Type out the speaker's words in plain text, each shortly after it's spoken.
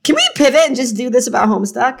pivot and just do this about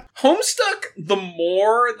Homestuck? Homestuck, the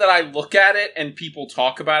more that I look at it and people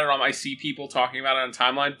talk about it, I see people talking about it on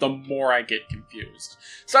timeline, the more I get confused.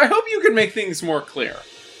 So I hope you can make things more clear.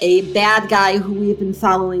 A bad guy who we've been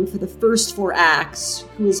following for the first 4 acts,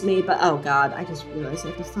 who is made by... Oh, God, I just realized I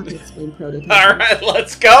have to fucking explain prototype. All right,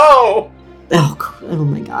 let's go! Oh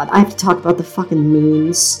my God, I have to talk about the fucking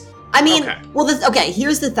moons. I mean, okay,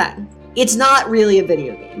 here's the thing. It's not really a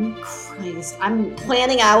video game. Christ, I'm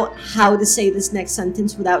planning out how to say this next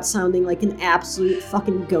sentence without sounding like an absolute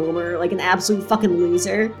fucking gomer, like an absolute fucking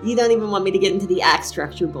loser. You don't even want me to get into the act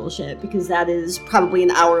structure bullshit, because that is probably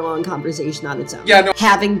an hour-long conversation on its own. Yeah, no.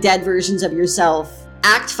 Having dead versions of yourself.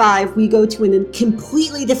 Act 5, we go to a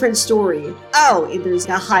completely different story. Oh, there's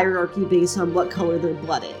a hierarchy based on what color their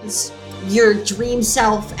blood is. Your dream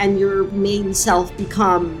self and your main self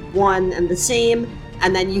become one and the same,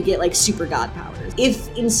 and then you get, like, super god powers.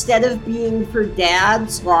 If instead of being for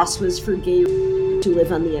dads, Lost was for gay who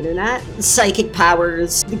live on the internet, psychic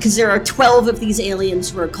powers, because there are 12 of these aliens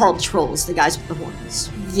who are called trolls, the guys with the horns.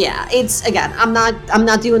 Yeah, it's, again, I'm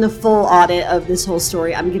not doing a full audit of this whole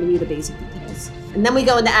story. I'm giving you the basic details. And then we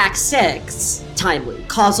go into Act 6, time loop.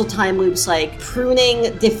 Causal time loops, like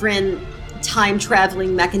pruning different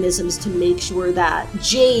time-traveling mechanisms to make sure that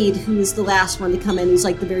Jade, who is the last one to come in, who's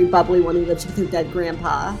like the very bubbly one who lives with her dead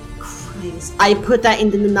grandpa. Christ. I put that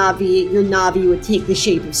into the Navi. Your Navi would take the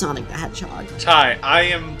shape of Sonic the Hedgehog. Ty, I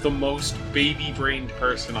am the most baby-brained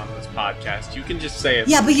person on this podcast. You can just say it.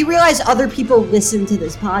 Yeah, but you realize other people listen to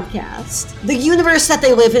this podcast. The universe that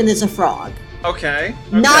they live in is a frog. Okay.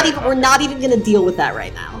 We're not even going to deal with that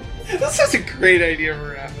right now. This is a great idea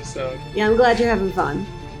for an episode. Yeah, I'm glad you're having fun.